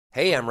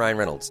Hey, I'm Ryan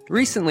Reynolds.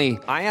 Recently,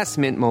 I asked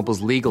Mint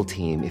Mobile's legal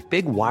team if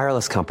big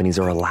wireless companies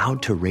are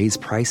allowed to raise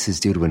prices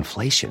due to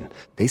inflation.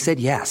 They said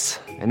yes.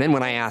 And then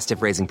when I asked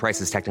if raising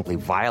prices technically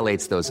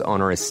violates those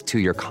onerous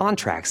two-year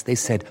contracts, they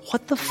said,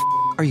 "What the f***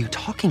 are you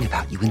talking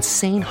about, you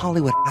insane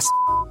Hollywood ass?"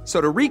 So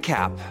to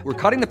recap, we're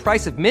cutting the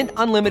price of Mint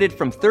Unlimited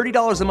from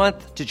 $30 a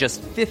month to just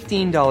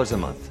 $15 a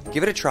month.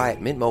 Give it a try at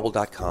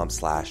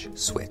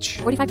mintmobile.com/switch.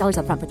 $45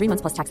 up front for 3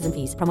 months plus taxes and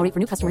fees. Promo rate for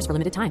new customers for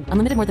limited time.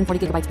 Unlimited more than 40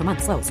 gigabytes per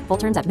month. Slows full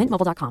terms at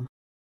mintmobile.com.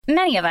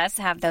 Many of us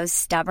have those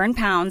stubborn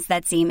pounds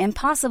that seem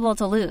impossible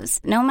to lose,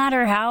 no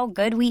matter how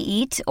good we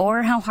eat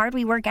or how hard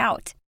we work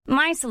out.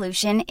 My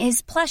solution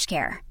is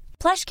PlushCare.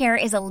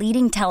 PlushCare is a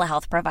leading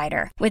telehealth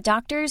provider with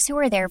doctors who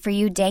are there for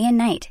you day and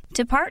night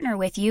to partner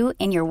with you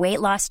in your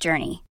weight loss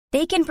journey.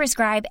 They can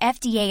prescribe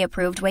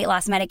FDA-approved weight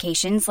loss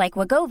medications like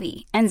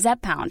Wegovy and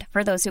Zepbound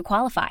for those who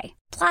qualify.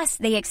 Plus,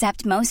 they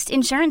accept most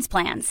insurance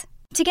plans.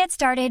 To get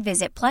started,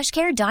 visit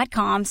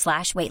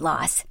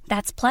plushcare.com/weightloss.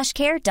 That's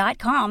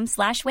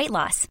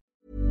plushcare.com/weightloss.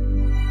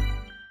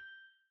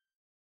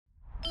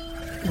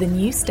 The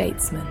New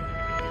Statesman.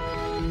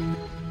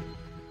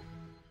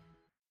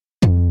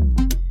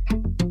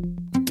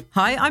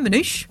 Hi, I'm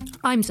Manoush.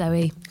 I'm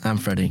Zoe. I'm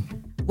Freddie.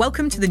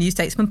 Welcome to the New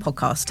Statesman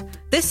podcast.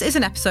 This is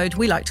an episode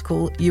we like to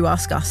call You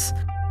Ask Us.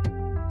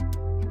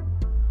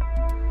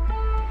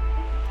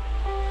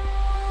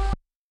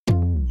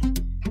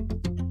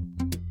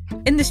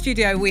 In the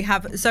studio, we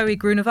have Zoe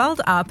Grunewald,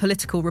 our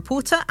political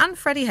reporter, and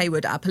Freddie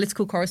Hayward, our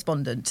political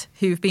correspondent,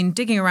 who've been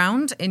digging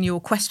around in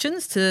your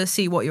questions to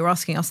see what you're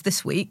asking us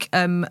this week.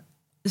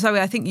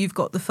 Zoe, I think you've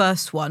got the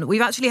first one. We've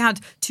actually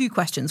had two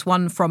questions,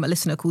 one from a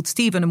listener called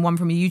Stephen and one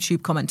from a YouTube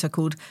commenter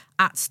called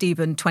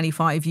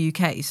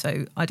 @Stephen25UK.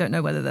 So I don't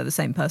know whether they're the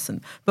same person.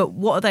 But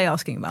what are they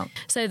asking about?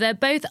 So they're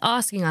both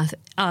asking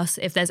us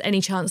if there's any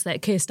chance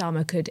that Keir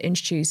Starmer could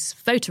introduce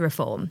voter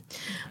reform.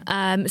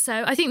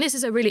 So I think this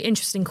is a really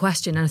interesting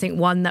question, and I think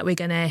one that we're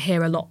going to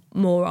hear a lot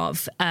more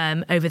of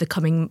over the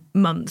coming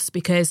months,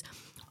 because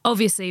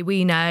obviously,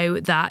 we know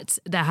that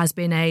there has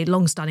been a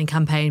long-standing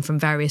campaign from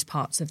various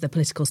parts of the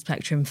political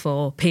spectrum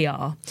for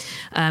PR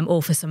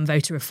or for some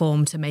voter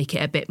reform to make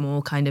it a bit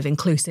more kind of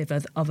inclusive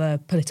of other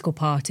political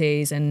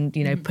parties and,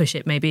 you know, push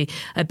it maybe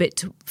a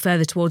bit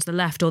further towards the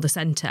left or the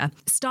centre.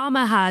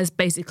 Starmer has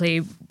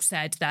basically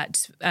said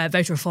that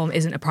voter reform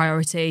isn't a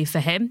priority for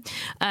him.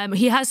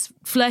 He has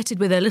flirted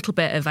with a little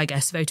bit of, I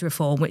guess, voter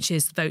reform, which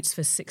is votes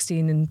for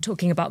 16 and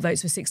talking about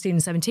votes for 16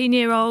 and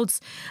 17-year-olds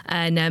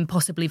and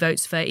possibly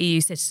votes for EU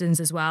citizens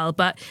as well,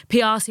 but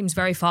PR seems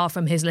very far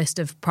from his list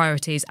of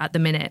priorities at the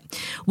minute.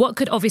 What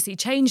could obviously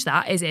change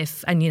that is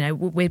if, and you know,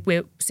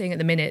 we're seeing at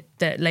the minute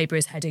that Labour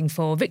is heading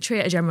for victory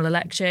at a general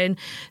election.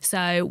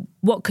 So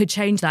what could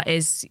change that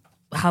is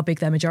how big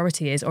their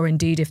majority is, or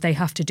indeed if they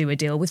have to do a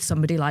deal with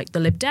somebody like the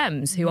Lib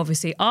Dems, who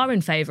obviously are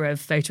in favour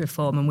of voter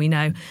reform, and we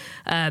know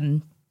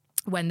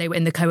when they were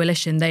in the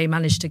coalition, they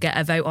managed to get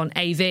a vote on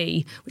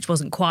AV, which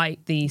wasn't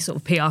quite the sort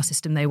of PR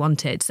system they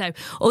wanted. So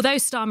although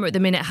Starmer at the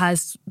minute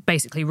has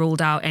basically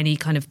ruled out any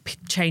kind of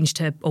change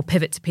to or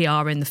pivot to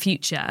PR in the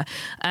future,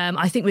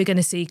 I think we're going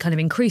to see kind of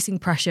increasing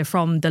pressure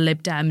from the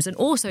Lib Dems and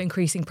also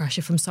increasing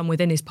pressure from some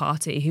within his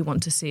party who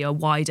want to see a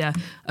wider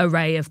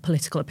array of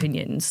political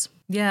opinions.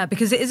 Yeah,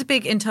 because it is a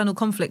big internal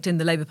conflict in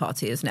the Labour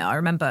Party, isn't it? I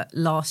remember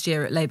last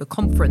year at Labour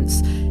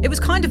conference, it was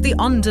kind of the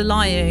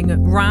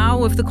underlying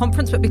row of the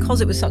conference, but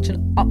because it was such an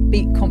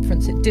upbeat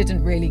conference, it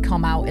didn't really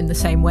come out in the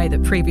same way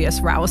that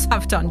previous rows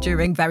have done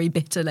during very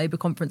bitter Labour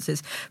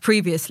conferences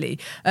previously.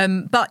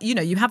 But, you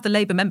know, you have the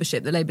Labour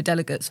membership, the Labour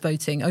delegates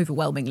voting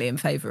overwhelmingly in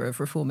favour of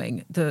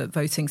reforming the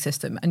voting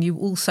system. And you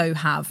also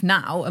have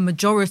now a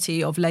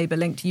majority of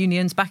Labour-linked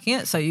unions backing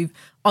it. So you've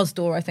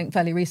Usdaw, I think,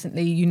 fairly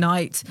recently,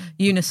 Unite,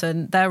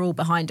 Unison, they're all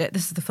behind it.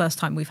 This is the first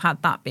time we've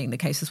had that being the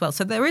case as well.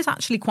 So there is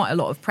actually quite a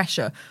lot of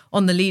pressure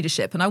on the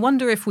leadership. And I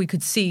wonder if we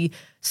could see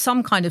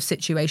some kind of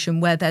situation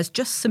where there's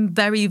just some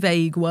very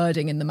vague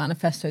wording in the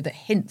manifesto that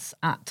hints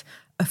at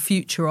a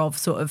future of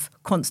sort of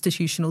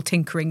constitutional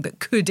tinkering that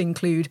could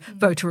include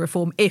voter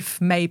reform,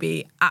 if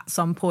maybe at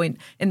some point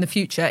in the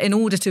future, in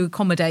order to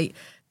accommodate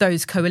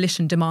those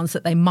coalition demands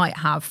that they might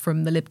have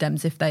from the Lib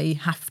Dems if they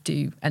have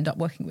to end up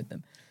working with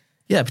them.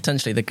 Yeah,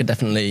 potentially they could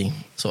definitely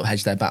sort of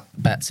hedge their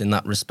bets in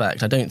that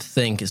respect. I don't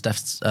think it's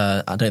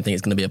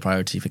going to be a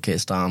priority for Keir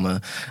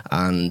Starmer.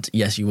 And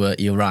yes,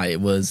 you're right. It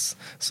was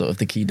sort of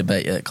the key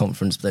debate at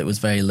conference, but it was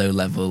very low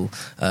level,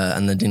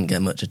 and they didn't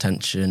get much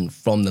attention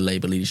from the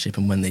Labour leadership.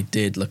 And when they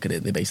did look at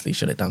it, they basically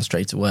shut it down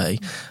straight away.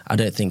 I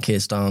don't think Keir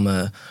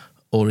Starmer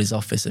or his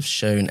office have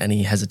shown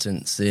any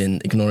hesitance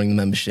in ignoring the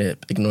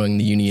membership, ignoring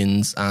the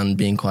unions, and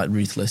being quite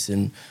ruthless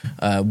in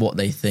what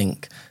they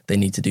think they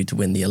need to do to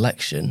win the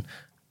election.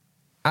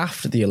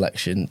 After the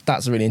election,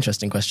 that's a really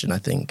interesting question, I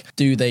think.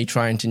 Do they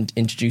try and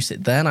introduce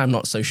it then? I'm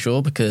not so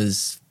sure,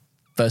 because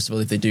first of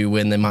all, if they do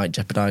win, they might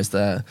jeopardise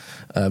their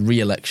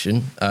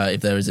re-election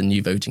if there is a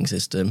new voting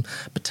system.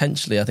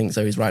 Potentially, I think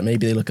Zoe's right,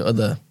 maybe they look at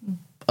other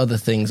other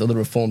things, other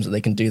reforms that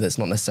they can do that's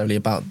not necessarily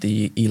about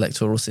the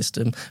electoral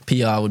system.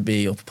 PR would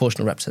be, or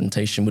proportional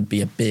representation would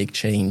be a big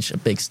change, a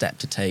big step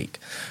to take,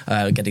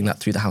 getting that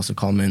through the House of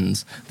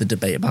Commons, the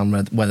debate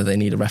about whether they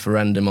need a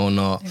referendum or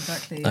not,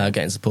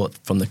 getting support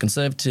from the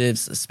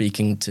Conservatives,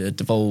 speaking to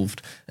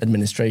devolved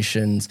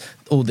administrations.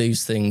 All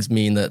these things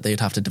mean that they'd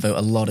have to devote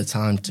a lot of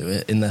time to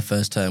it in their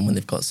first term when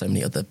they've got so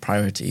many other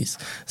priorities.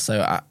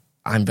 So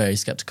I'm very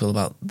sceptical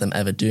about them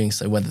ever doing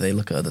so. Whether they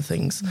look at other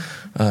things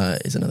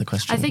is another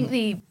question. I think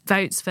the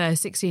votes for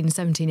 16 and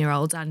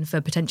 17-year-olds and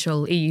for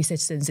potential EU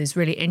citizens is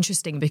really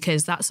interesting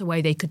because that's a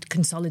way they could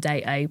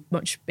consolidate a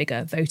much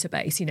bigger voter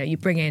base. You know, you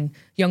bring in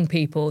young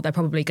people, they're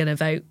probably going to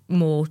vote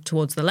more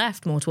towards the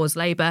left, more towards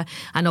Labour,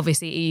 and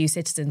obviously EU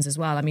citizens as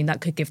well. I mean,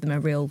 that could give them a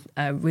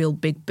real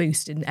big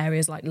boost in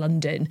areas like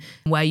London,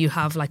 where you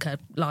have like a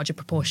larger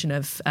proportion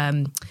of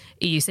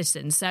EU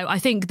citizens. So I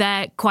think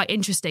they're quite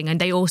interesting, and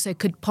they also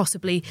could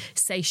possibly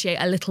satiate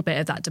a little bit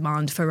of that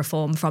demand for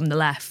reform from the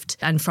left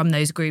and from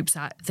those groups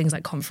at things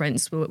like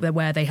Conference,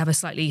 where they have a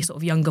slightly sort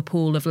of younger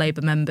pool of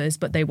Labour members,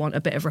 but they want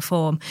a bit of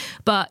reform.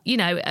 But, you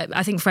know,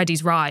 I think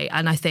Freddie's right.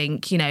 And I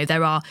think, you know,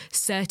 there are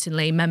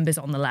certainly members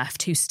on the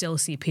left who still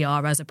see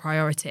PR as a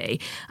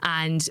priority.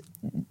 And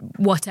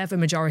whatever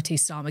majority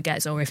Starmer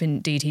gets, or if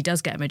indeed he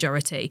does get a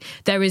majority,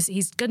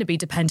 he's going to be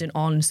dependent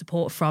on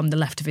support from the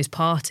left of his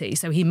party.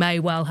 So he may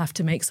well have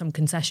to make some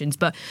concessions.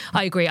 But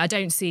I agree, I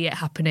don't see it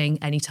happening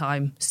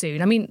anytime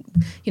soon. I mean,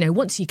 you know,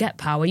 once you get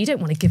power, you don't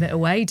want to give it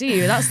away, do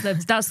you?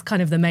 That's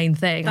kind of the main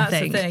thing, I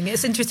think. That's the thing.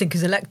 It's interesting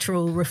because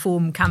electoral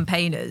reform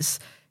campaigners,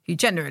 who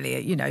generally,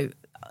 you know,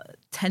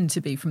 tend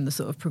to be from the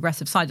sort of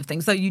progressive side of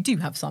things, though you do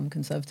have some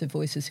conservative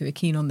voices who are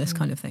keen on this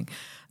kind of thing.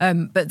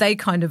 But they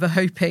kind of are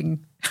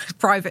hoping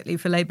privately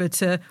for Labour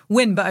to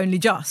win, but only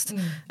just,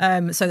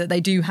 so that they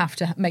do have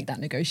to make that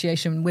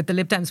negotiation with the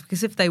Lib Dems,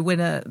 because if they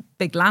win a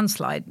big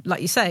landslide,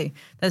 like you say,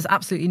 there's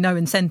absolutely no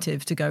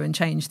incentive to go and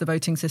change the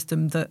voting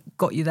system that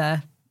got you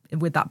there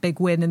with that big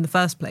win in the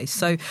first place.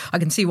 So I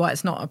can see why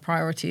it's not a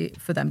priority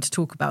for them to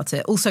talk about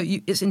it. Also,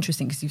 it's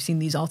interesting because you've seen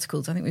these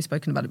articles, I think we've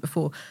spoken about it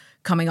before,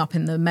 coming up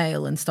in the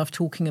Mail and stuff,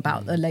 talking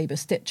about the Labour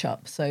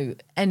stitch-up. So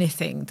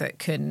anything that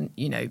can,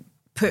 you know,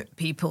 put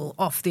people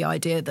off the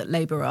idea that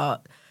Labour are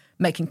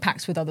making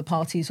pacts with other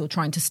parties or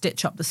trying to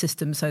stitch up the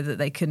system so that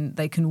they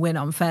can win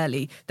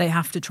unfairly, they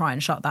have to try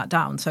and shut that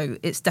down. So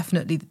it's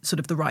definitely sort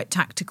of the right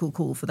tactical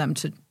call for them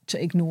to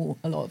ignore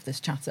a lot of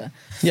this chatter.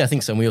 Yeah, I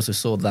think so. And we also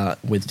saw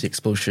that with the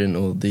expulsion,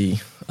 or the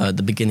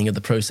beginning of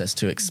the process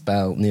to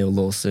expel Neil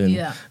Lawson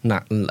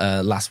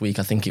last week,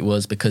 I think it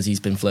was, because he's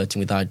been flirting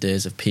with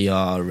ideas of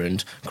PR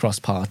and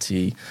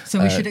cross-party collaboration.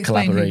 So we should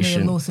explain who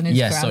Neil Lawson is.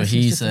 Yeah, so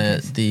he's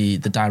the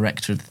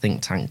director of the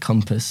think tank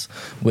Compass,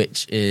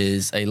 which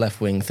is a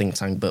left-wing think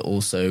tank, but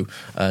also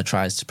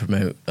tries to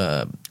promote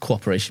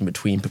cooperation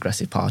between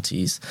progressive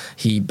parties.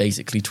 He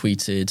basically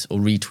tweeted or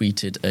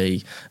retweeted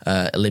a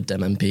Lib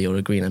Dem MP or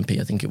a Green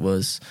MP, I think it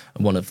was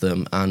one of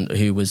them, and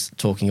who was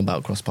talking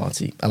about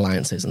cross-party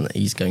alliances, and that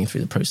he's going through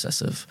the process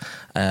of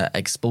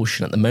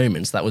expulsion at the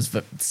moment. So that was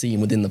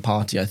seen within the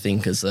party, I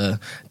think, as a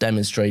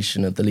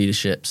demonstration of the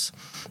leadership's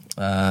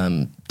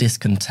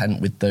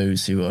discontent with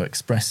those who are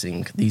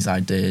expressing these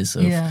ideas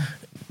of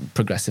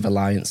progressive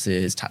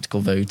alliances, tactical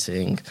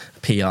voting,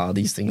 PR.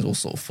 These things all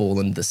sort of fall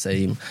under the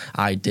same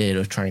idea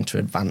of trying to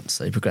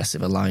advance a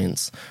progressive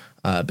alliance,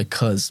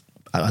 because,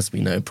 as we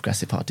know,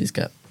 progressive parties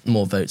get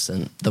more votes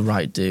than the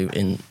right do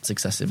in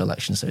successive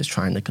elections. So it's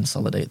trying to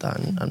consolidate that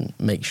and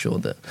make sure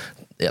that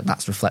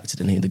that's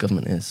reflected in who the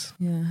government is.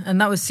 Yeah, and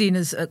that was seen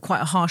as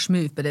quite a harsh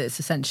move, but it's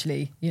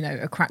essentially, you know,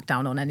 a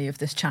crackdown on any of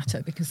this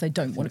chatter, because they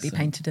don't want to be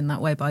painted in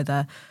that way by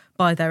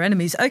their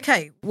enemies.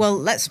 Okay, well,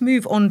 let's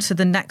move on to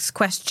the next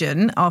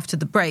question after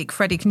the break.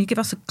 Freddie, can you give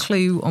us a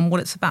clue on what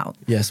it's about?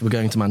 Yes, we're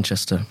going to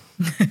Manchester.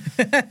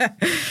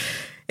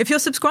 If you're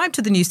subscribed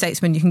to The New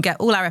Statesman, you can get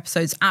all our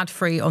episodes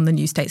ad-free on the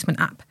New Statesman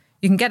app.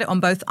 You can get it on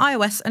both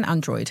iOS and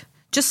Android.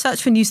 Just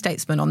search for New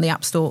Statesman on the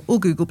App Store or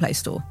Google Play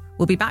Store.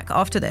 We'll be back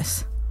after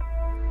this.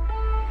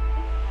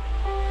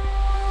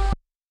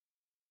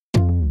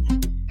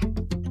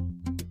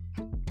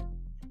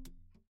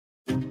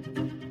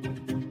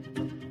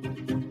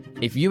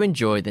 If you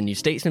enjoy the New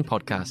Statesman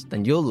podcast,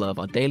 then you'll love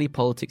our daily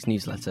politics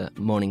newsletter,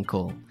 Morning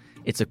Call.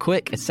 It's a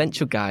quick,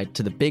 essential guide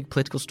to the big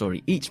political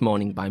story each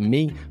morning by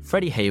me,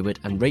 Freddie Hayward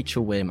and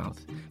Rachel Wearmouth,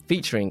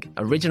 featuring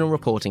original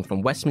reporting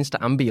from Westminster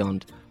and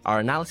beyond, our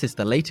analysis of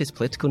the latest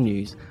political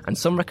news, and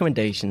some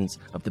recommendations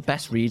of the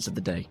best reads of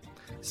the day.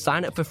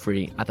 Sign up for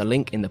free at the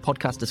link in the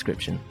podcast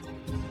description.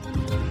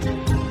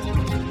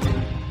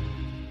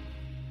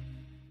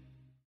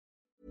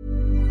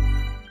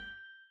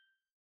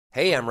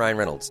 Hey, I'm Ryan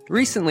Reynolds.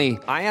 Recently,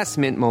 I asked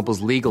Mint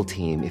Mobile's legal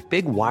team if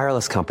big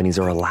wireless companies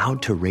are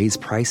allowed to raise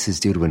prices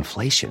due to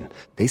inflation.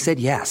 They said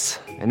yes.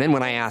 And then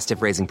when I asked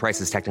if raising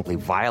prices technically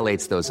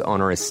violates those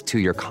onerous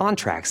 2-year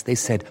contracts, they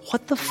said,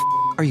 "What the f***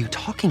 are you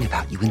talking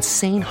about, you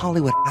insane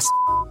Hollywood ass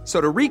f- So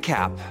to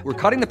recap, we're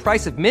cutting the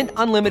price of Mint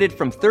Unlimited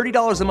from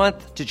 $30 a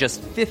month to just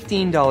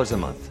 $15 a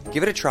month.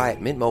 Give it a try at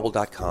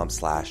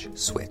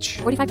mintmobile.com/switch.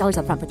 $45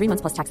 up front for 3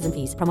 months plus taxes and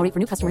fees. Promo rate for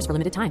new customers for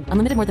limited time.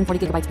 Unlimited more than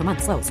 40 gigabytes per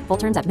month. Slows full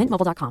terms at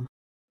mintmobile.com.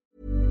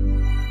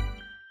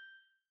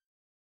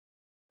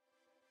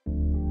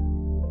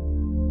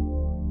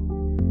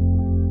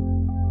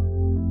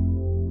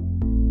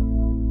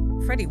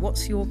 Freddie,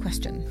 what's your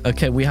question?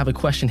 Okay, we have a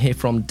question here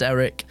from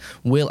Derek.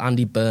 Will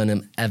Andy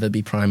Burnham ever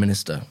be Prime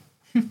Minister?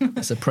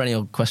 It's a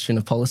perennial question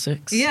of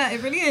politics. Yeah,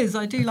 it really is.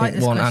 I do like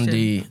this one question.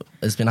 Andy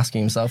has been asking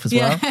himself as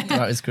well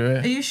throughout his career.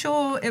 Are you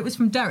sure it was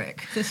from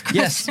Derek, this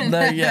question?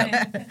 Yes,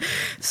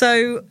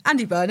 So,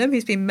 Andy Burnham,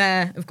 he's been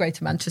Mayor of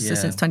Greater Manchester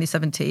since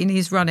 2017.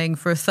 He's running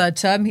for a third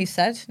term, he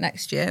said,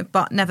 next year.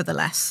 But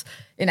nevertheless,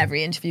 in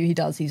every interview he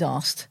does, he's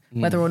asked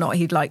whether or not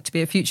he'd like to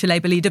be a future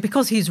Labour leader,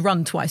 because he's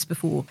run twice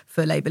before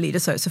for Labour leader.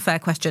 So it's a fair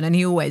question. And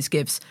he always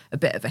gives a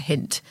bit of a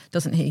hint,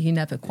 doesn't he? He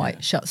never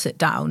quite shuts it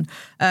down.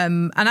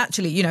 And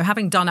actually, you know,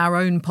 having done our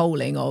own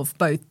polling of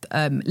both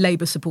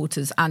Labour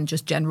supporters and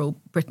just general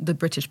the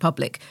British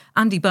public,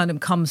 Andy Burnham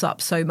comes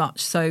up so much.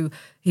 So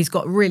he's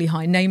got really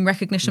high name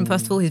recognition,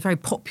 first of all. He's very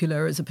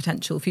popular as a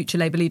potential future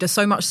Labour leader,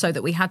 so much so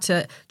that we had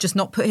to just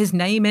not put his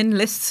name in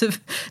lists of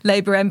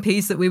Labour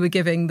MPs that we were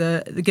giving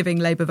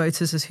Labour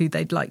voters as who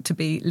they'd like to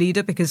be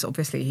leader, because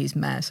obviously he's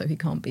mayor, so he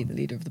can't be the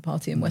leader of the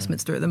party in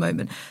Westminster at the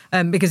moment.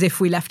 Because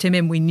if we left him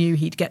in, we knew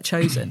he'd get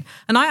chosen.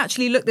 And I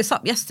actually looked this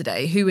up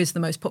yesterday, who is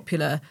the most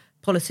popular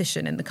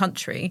politician in the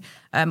country,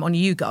 on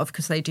YouGov,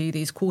 because they do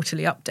these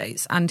quarterly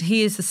updates, and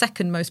he is the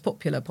second most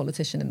popular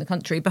politician in the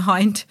country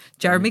behind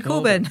Jeremy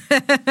Corbyn.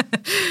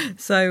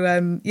 So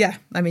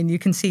I mean, you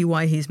can see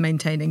why he's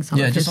maintaining some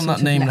of his just on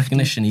that name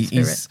recognition,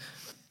 he's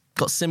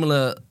got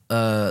similar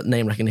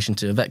name recognition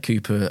to Yvette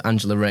Cooper,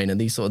 Angela Rayner,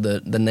 these sort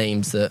of the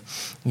names that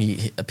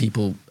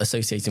people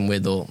associate him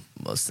with, or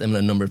a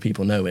similar number of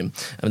people know him.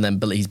 And then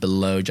he's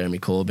below Jeremy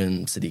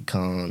Corbyn, Sadiq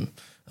Khan,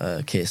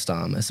 Keir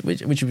Starmer,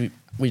 which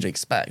we'd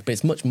expect, but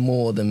it's much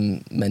more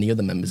than many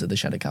other members of the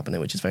Shadow Cabinet,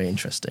 which is very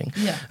interesting.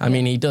 I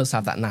mean, he does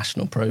have that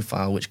national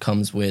profile, which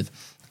comes with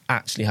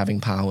actually having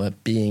power,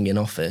 being in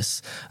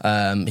office.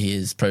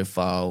 His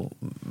profile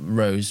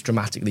rose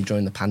dramatically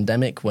during the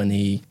pandemic when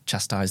he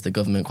chastised the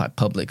government quite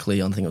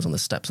publicly. I think it was on the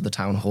steps of the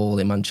town hall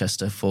in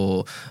Manchester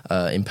for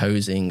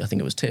imposing, I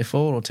think it was tier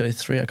 4 or tier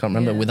 3, I can't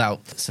remember,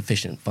 without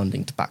sufficient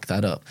funding to back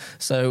that up.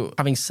 So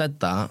having said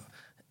that,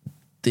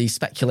 the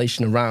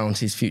speculation around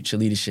his future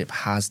leadership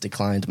has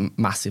declined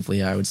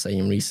massively, I would say,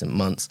 in recent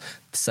months.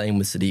 Same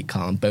with Sadiq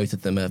Khan. Both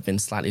of them have been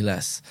slightly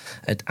less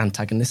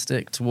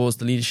antagonistic towards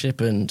the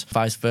leadership and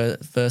vice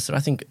versa. I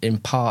think in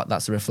part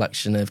that's a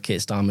reflection of Keir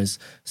Starmer's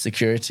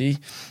security.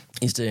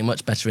 He's doing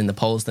much better in the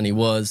polls than he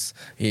was.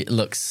 It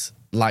looks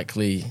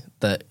likely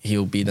that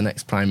he'll be the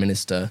next Prime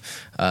Minister.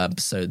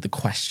 So the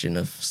question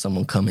of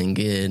someone coming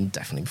in,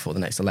 definitely before the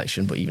next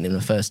election, but even in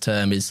the first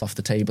term, is off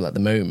the table at the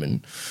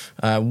moment.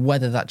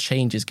 Whether that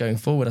changes going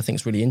forward, I think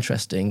is really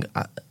interesting.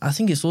 I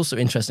think it's also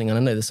interesting, and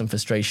I know there's some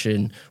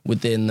frustration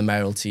within the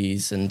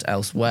mayoralties and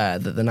elsewhere,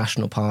 that the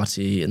National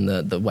Party and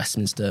the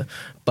Westminster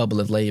bubble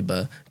of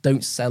Labour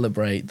don't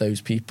celebrate those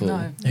people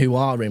who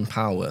are in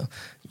power.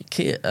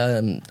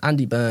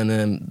 Andy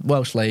Burnham,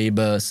 Welsh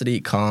Labour,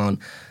 Sadiq Khan,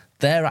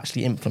 they're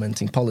actually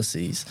implementing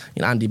policies.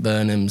 You know, Andy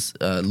Burnham's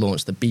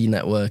launched the B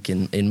network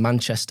in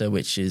Manchester,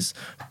 which has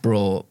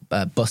brought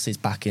buses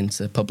back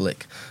into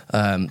public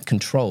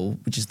control,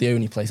 which is the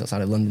only place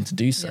outside of London to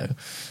do so.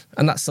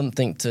 And that's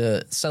something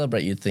to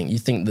celebrate, you'd think.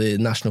 You'd think the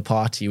National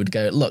Party would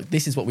go, look,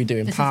 this is what we do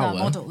in power.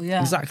 This is our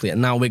model, Exactly.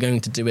 And now we're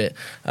going to do it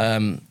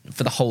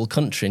for the whole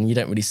country. And you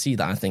don't really see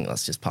that. I think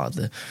that's just part of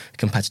the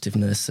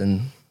competitiveness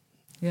and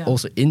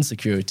also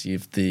insecurity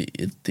of the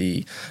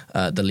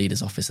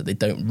leader's office, that they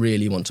don't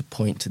really want to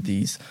point to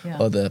these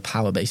other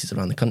power bases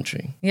around the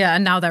country. Yeah,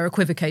 and now they're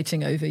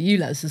equivocating over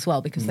ULEZ as well,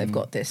 because they've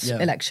got this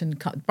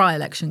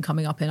by-election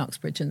coming up in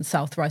Uxbridge and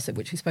South Ruislip,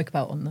 which we spoke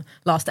about on the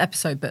last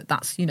episode. But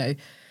that's, you know,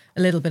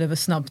 a little bit of a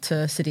snub to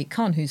Sadiq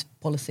Khan, whose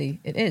policy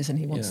it is, and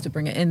he wants to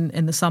bring it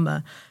in the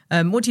summer.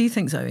 What do you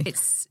think, Zoe?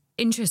 It's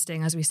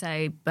interesting, as we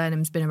say,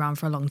 Burnham's been around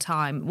for a long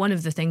time. One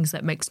of the things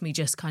that makes me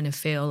just kind of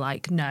feel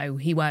like, no,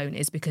 he won't,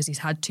 is because he's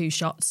had 2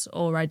 shots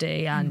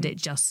already, and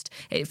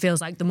it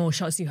feels like the more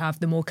shots you have,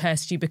 the more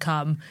cursed you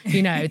become,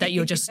 you know, that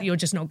you're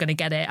just not going to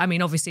get it. I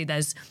mean, obviously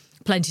there's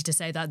plenty to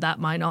say that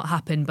might not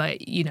happen,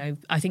 but, you know,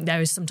 I think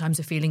there is sometimes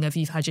a feeling of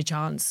you've had your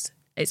chance,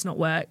 it's not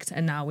worked,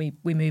 and now we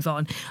move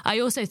on. I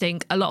also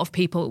think a lot of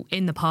people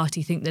in the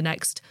party think the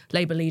next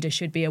Labour leader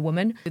should be a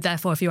woman.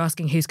 Therefore, if you're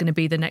asking who's going to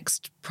be the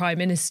next Prime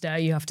Minister,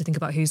 you have to think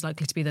about who's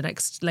likely to be the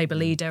next Labour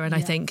leader. And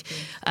I think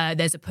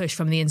there's a push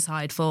from the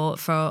inside for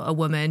a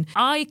woman.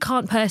 I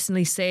can't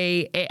personally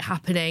see it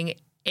happening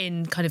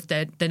in kind of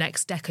the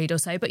next decade or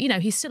so. But,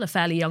 he's still a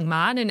fairly young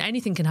man and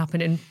anything can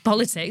happen in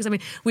politics. I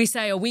mean, we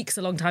say a week's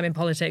a long time in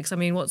politics. I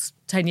mean, what's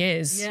 10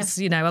 years? Yeah. It's,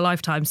 a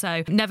lifetime.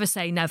 So never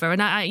say never.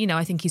 And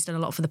I think he's done a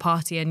lot for the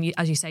party. And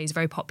as you say, he's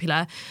very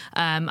popular.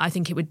 I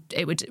think it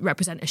would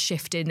represent a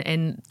shift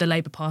in the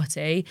Labour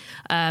Party.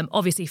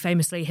 Obviously,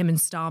 famously, him and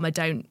Starmer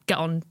don't get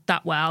on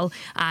that well.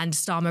 And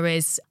Starmer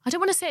is, I don't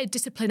want to say a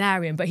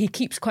disciplinarian, but he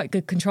keeps quite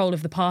good control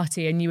of the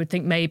party. And you would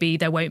think maybe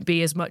there won't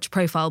be as much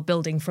profile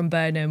building from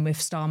Burnham if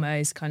Starmer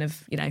is kind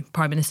of,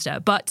 Prime Minister.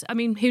 But, I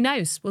mean, who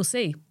knows? We'll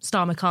see.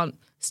 Starmer can't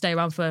stay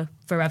around for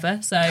forever.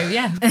 So,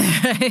 yeah.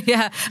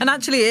 Yeah. And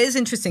actually, it is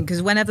interesting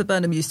because whenever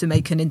Burnham used to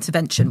make an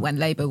intervention when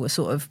Labour were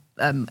sort of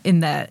in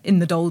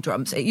the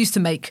doldrums, it used to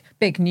make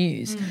big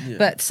news. Yeah.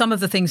 But some of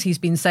the things he's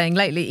been saying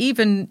lately,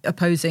 even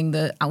opposing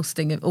the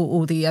ousting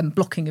or the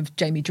blocking of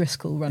Jamie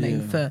Driscoll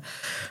running for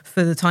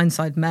the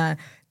Tyneside mayor,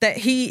 that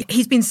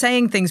he's been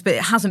saying things, but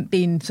it hasn't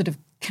been sort of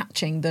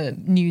catching the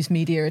news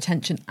media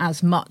attention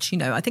as much.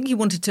 I think he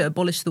wanted to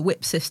abolish the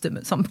whip system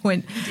at some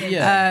point.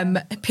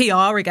 Yeah.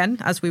 PR, again,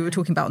 as we were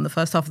talking about in the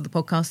first half of the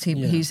podcast,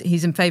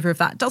 he's in favour of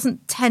that.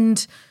 Doesn't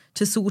tend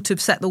to sort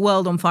of set the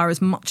world on fire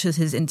as much as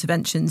his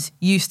interventions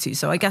used to.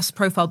 So I guess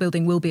profile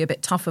building will be a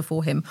bit tougher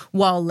for him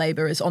while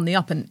Labour is on the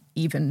up and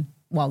even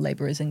while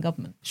Labour is in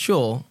government.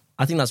 Sure.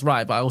 I think that's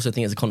right, but I also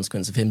think it's a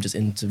consequence of him just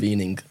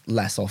intervening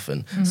less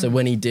often. Mm-hmm. So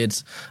when he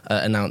did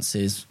announce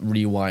his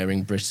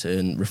rewiring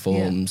Britain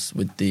reforms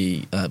with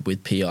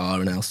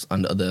PR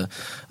and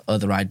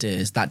other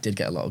ideas, that did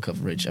get a lot of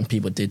coverage and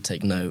people did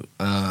take note.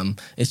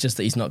 It's just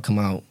that he's not come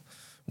out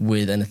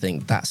with anything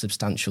that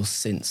substantial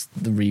since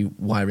the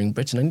rewiring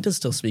Britain. And he does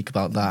still speak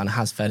about that and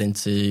has fed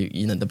into,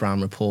 the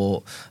Brown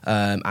Report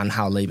and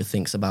how Labour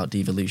thinks about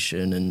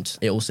devolution. And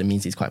it also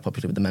means he's quite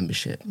popular with the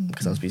membership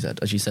because, as you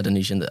said,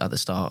 Anisha, at the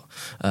start,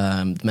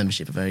 the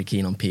membership are very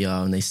keen on PR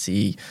and they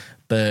see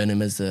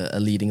Burnham as a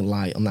leading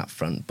light on that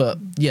front. But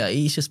yeah,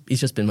 he's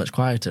just been much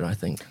quieter, I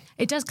think.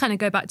 It does kind of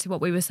go back to what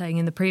we were saying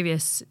in the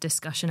previous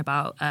discussion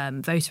about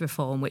voter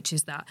reform, which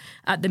is that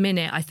at the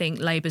minute, I think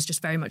Labour's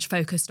just very much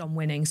focused on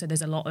winning. So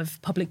there's a lot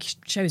of public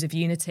shows of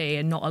unity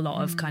and not a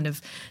lot of kind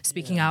of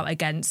speaking out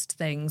against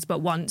things.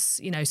 But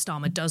once,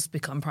 Starmer does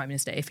become Prime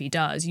Minister, if he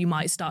does, you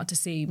might start to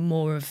see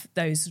more of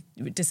those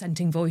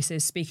dissenting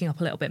voices speaking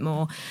up a little bit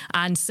more.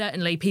 And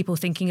certainly people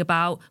thinking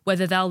about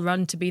whether they'll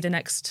run to be the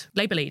next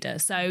Labour leader.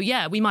 So,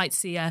 yeah, we might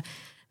see a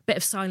bit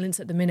of silence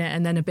at the minute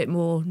and then a bit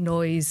more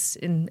noise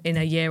in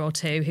a year or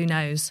two. Who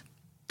knows?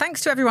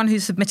 Thanks to everyone who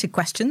submitted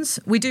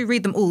questions. We do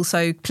read them all,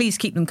 so please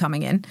keep them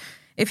coming in.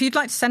 If you'd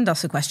like to send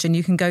us a question,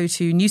 you can go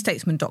to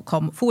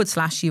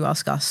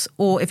newstatesman.com/youaskus.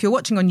 Or if you're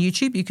watching on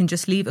YouTube, you can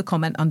just leave a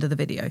comment under the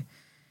video.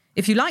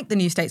 If you like the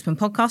New Statesman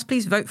podcast,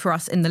 please vote for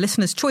us in the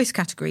Listener's Choice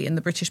category in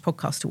the British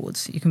Podcast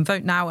Awards. You can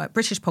vote now at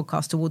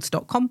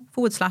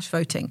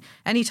britishpodcastawards.com/voting,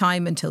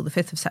 anytime until the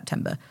 5th of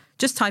September.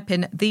 Just type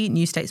in the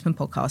New Statesman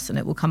podcast and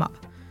it will come up.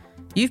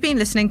 You've been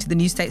listening to the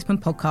New Statesman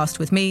podcast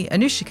with me,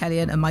 Anusha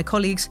Kellyan, and my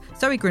colleagues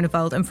Zoe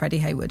Grunewald and Freddie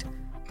Hayward.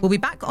 We'll be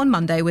back on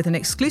Monday with an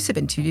exclusive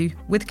interview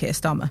with Keir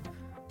Starmer.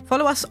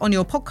 Follow us on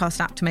your podcast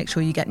app to make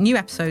sure you get new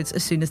episodes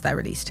as soon as they're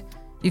released.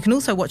 You can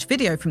also watch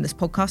video from this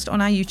podcast on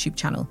our YouTube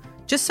channel.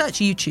 Just search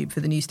YouTube for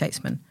The New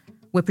Statesman.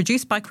 We're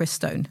produced by Chris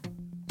Stone.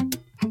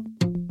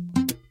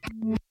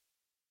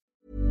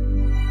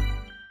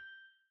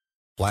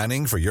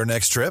 Planning for your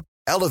next trip?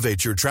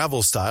 Elevate your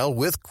travel style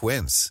with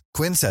Quince.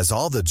 Quince has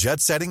all the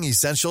jet-setting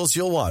essentials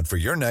you'll want for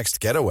your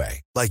next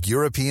getaway, like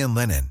European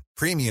linen,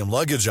 premium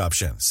luggage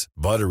options,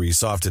 buttery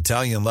soft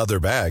Italian leather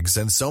bags,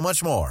 and so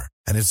much more.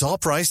 And it's all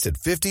priced at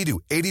 50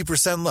 to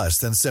 80% less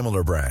than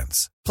similar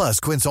brands. Plus,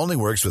 Quince only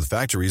works with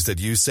factories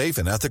that use safe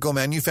and ethical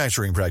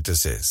manufacturing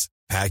practices.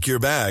 Pack your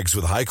bags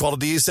with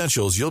high-quality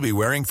essentials you'll be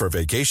wearing for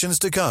vacations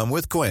to come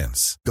with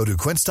Quince. Go to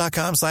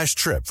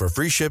quince.com/trip for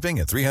free shipping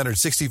and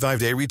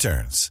 365-day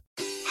returns.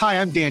 Hi,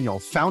 I'm Daniel,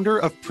 founder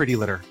of Pretty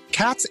Litter.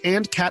 Cats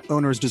and cat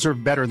owners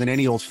deserve better than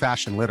any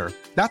old-fashioned litter.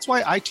 That's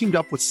why I teamed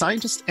up with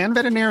scientists and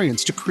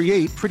veterinarians to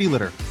create Pretty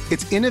Litter.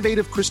 Its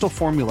innovative crystal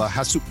formula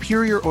has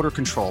superior odor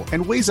control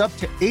and weighs up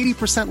to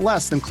 80%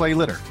 less than clay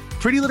litter.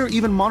 Pretty Litter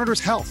even monitors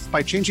health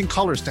by changing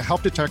colors to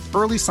help detect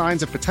early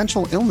signs of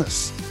potential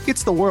illness.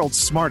 It's the world's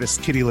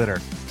smartest kitty litter.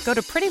 Go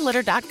to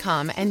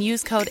prettylitter.com and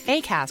use code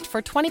ACAST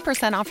for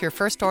 20% off your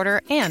first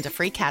order and a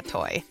free cat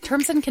toy.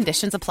 Terms and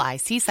conditions apply.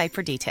 See site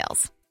for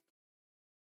details.